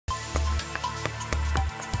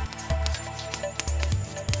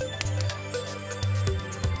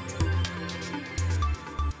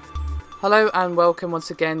Hello and welcome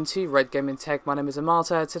once again to Red Gaming Tech. My name is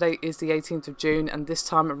Amata. Today is the 18th of June and this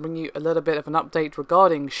time I'm bringing you a little bit of an update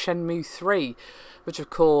regarding Shenmue 3, which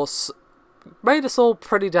of course made us all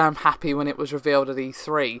pretty damn happy when it was revealed at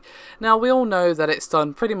E3. Now we all know that it's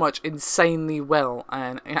done pretty much insanely well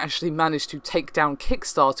and it actually managed to take down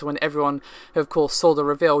Kickstarter when everyone who of course saw the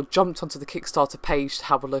reveal jumped onto the Kickstarter page to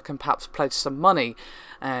have a look and perhaps pledge some money.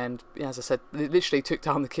 And as I said, it literally took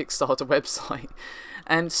down the Kickstarter website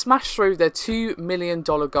and smashed through their $2 million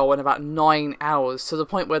goal in about 9 hours, to the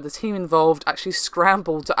point where the team involved actually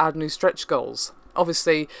scrambled to add new stretch goals.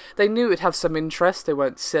 Obviously, they knew it'd have some interest, they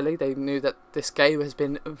weren't silly, they knew that this game has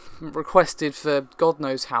been requested for God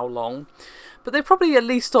knows how long, but they probably at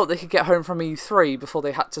least thought they could get home from E3 before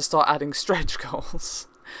they had to start adding stretch goals.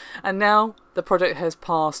 And now, the project has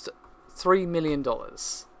passed $3 million.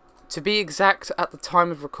 To be exact, at the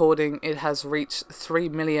time of recording, it has reached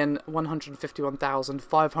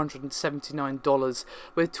 $3,151,579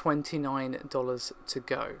 with $29 to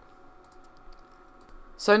go.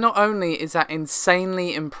 So not only is that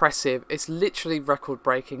insanely impressive, it's literally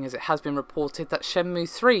record-breaking, as it has been reported that Shenmue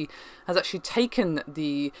 3 has actually taken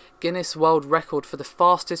the Guinness World Record for the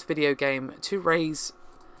fastest video game to raise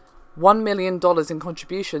 $1 million in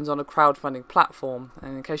contributions on a crowdfunding platform.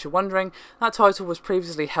 And in case you're wondering, that title was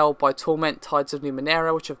previously held by Torment Tides of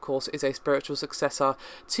Numenera, which of course is a spiritual successor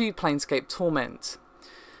to Planescape Torment.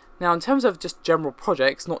 Now in terms of just general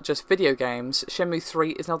projects, not just video games, Shenmue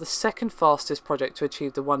 3 is now the second fastest project to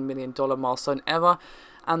achieve the $1 million milestone ever,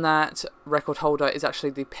 and that record holder is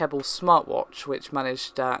actually the Pebble smartwatch, which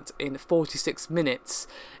managed that in 46 minutes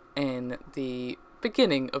in the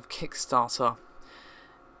beginning of Kickstarter.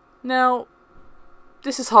 Now,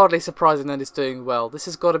 this is hardly surprising that it's doing well. This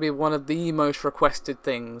has got to be one of the most requested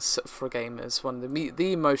things for gamers, one of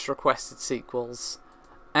the most requested sequels.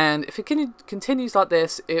 And if it continues like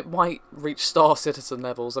this, it might reach Star Citizen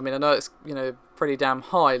levels. I mean, I know it's, pretty damn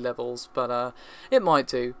high levels, but it might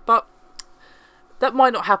do. But that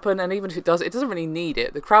might not happen, and even if it does, it doesn't really need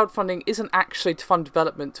it. The crowdfunding isn't actually to fund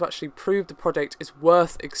development, to actually prove the project is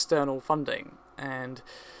worth external funding. And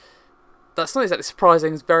that's not exactly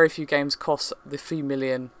surprising, as very few games cost the few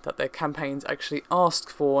million that their campaigns actually ask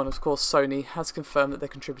for, and of course Sony has confirmed that they're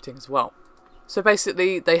contributing as well. So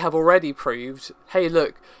basically, they have already proved, hey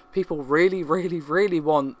look, people really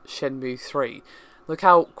want Shenmue 3. Look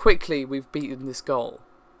how quickly we've beaten this goal.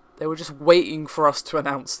 They were just waiting for us to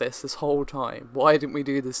announce this whole time. Why didn't we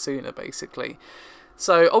do this sooner, basically?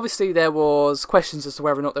 So obviously there was questions as to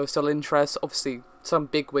whether or not there was still interest. Obviously some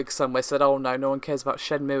bigwig somewhere said, oh no one cares about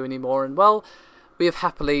Shenmue anymore, and well, we have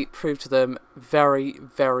happily proved to them very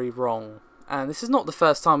wrong. And this is not the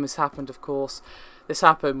first time this happened, of course. This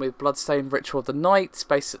happened with Bloodstained Ritual of the Night.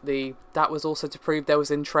 Basically, that was also to prove there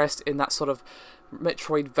was interest in that sort of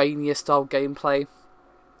Metroidvania style gameplay.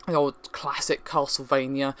 The old classic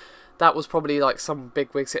Castlevania. That was probably like some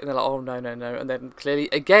bigwig sitting there like, oh no, and then clearly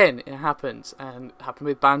again it happened, and it happened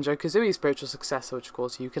with Banjo-Kazooie's spiritual successor, which of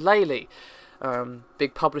course Ukulele.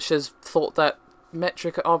 Big publishers thought that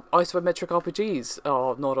isometric RPGs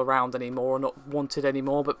are not around anymore, or not wanted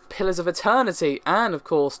anymore, but Pillars of Eternity and of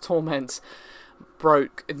course Torment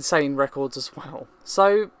broke insane records as well.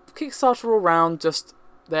 So Kickstarter all round, just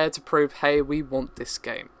there to prove, hey, we want this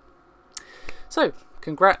game. So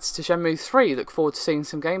congrats to Shenmue 3, look forward to seeing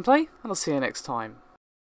some gameplay, and I'll see you next time.